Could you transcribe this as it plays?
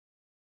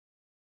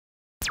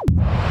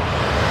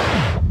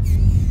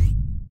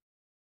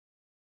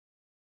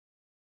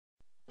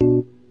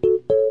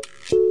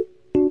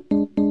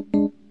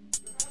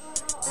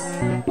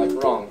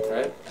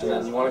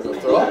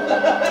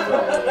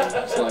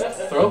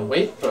throw,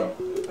 wait, throw.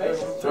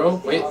 Throw,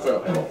 wait,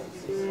 throw.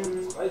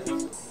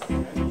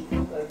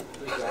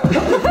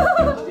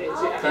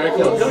 Very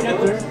close.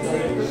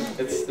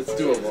 It's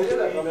doable.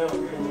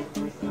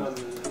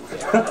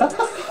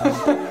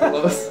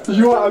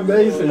 You are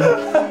amazing.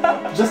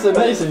 Just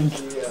amazing.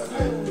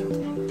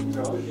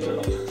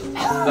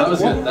 That was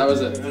good. That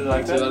was it. Do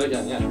that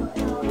again. Yeah.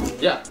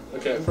 Yeah.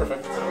 Okay.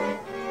 Perfect.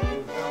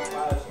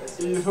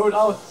 You hold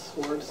out.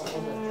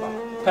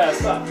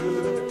 Pass up.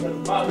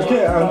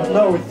 Okay,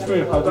 now with 3,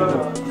 how do you do?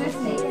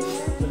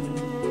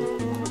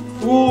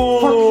 Whoa!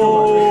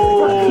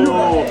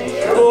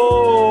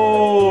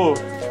 Oh!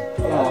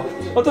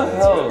 What the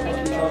hell?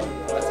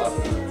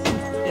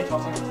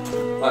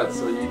 Alright,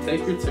 so you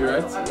take your 2,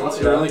 right? Once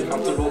you're really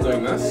comfortable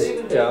doing this,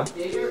 Yeah.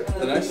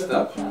 the next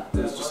step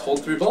is just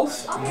hold 3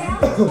 balls.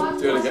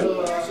 Do it again.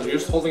 So you're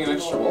just holding an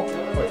extra ball.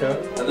 Okay.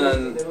 And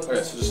then,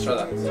 okay, so just try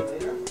that.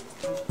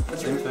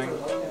 Same thing.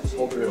 Just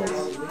hold 3 balls.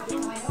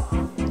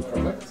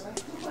 Perfect.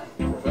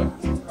 Perfect.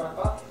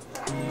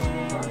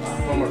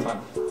 One more time.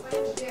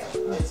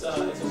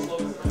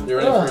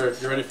 You're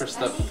ready for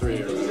step 3.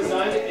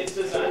 It's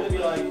designed to be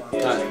like.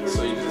 Alright,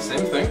 so you do the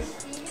same thing.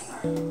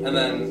 And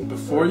then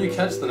before you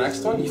catch the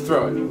next one, you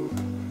throw it.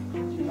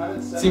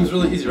 Seems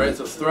really easy, right?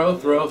 So throw,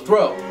 throw,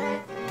 throw.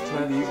 It's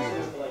not easy.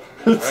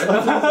 Right? So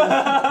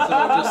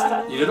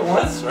just, you did it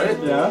once, right?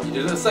 Yeah. You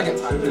did it a second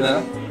time. And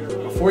then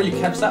before you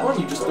catch that one,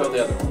 you just throw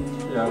the other one.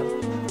 Yeah.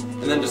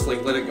 And then just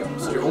like let it go.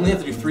 So you only have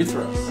to do 3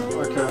 throws.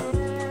 Okay.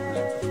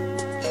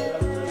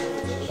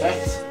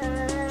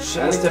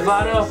 Sheth,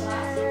 Stephano.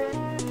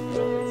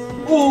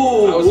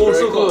 Oh, was very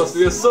so close.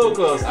 We are so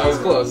close. I was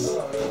close.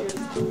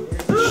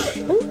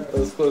 That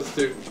was close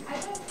too.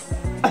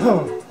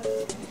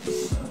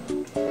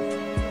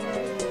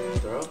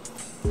 Throw.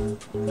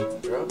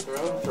 Throw,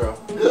 throw, throw.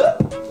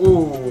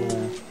 Ooh.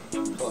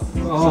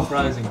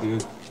 Surprising,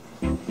 dude.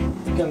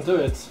 You can do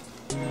it.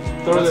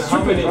 Thorzain,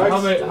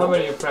 how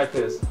many you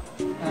practice?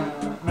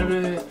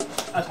 Maybe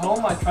at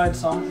home I tried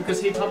some,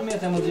 because he taught me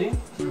at MLG.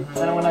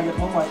 And when I get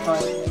home I try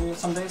maybe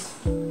some days.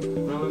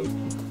 Really?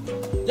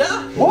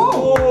 Yeah!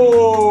 Whoa!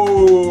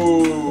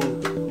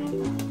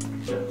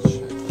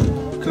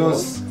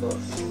 Close.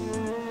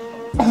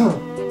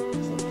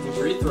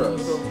 3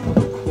 throws.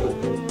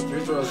 3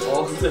 throws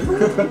all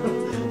different.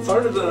 It's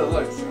harder than it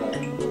looks.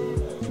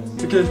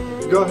 Okay,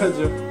 go ahead,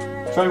 Jeff.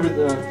 Try with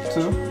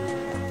 2.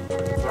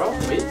 Throw,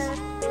 wait.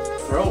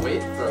 Throw,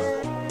 wait, throw.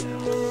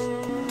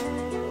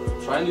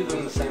 Try and do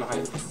them the same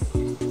height.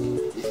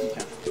 If you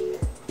can.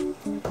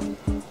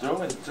 Throw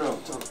and throw,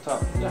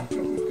 top. Yeah,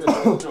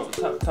 good.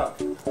 Throw, top.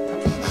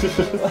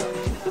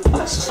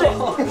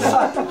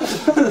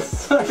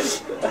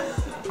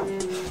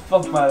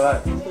 Fuck my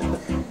life.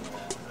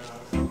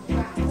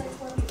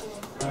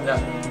 Yeah.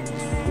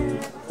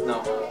 No.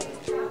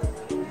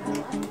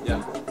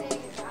 Yeah.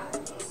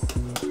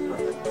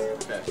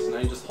 Okay, so now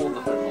you just hold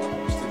the 3rd ball.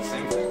 Just do the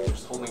same thing. You're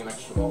just holding an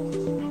extra ball.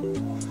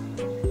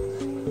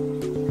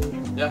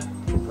 Yeah,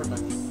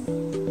 perfect.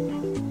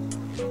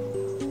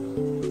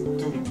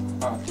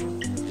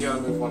 You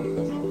gotta move one of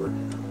them over.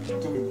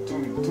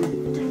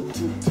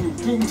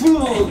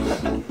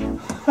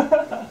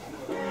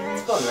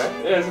 It's fun, right?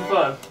 Yeah, it's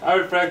fun. I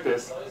would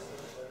practice.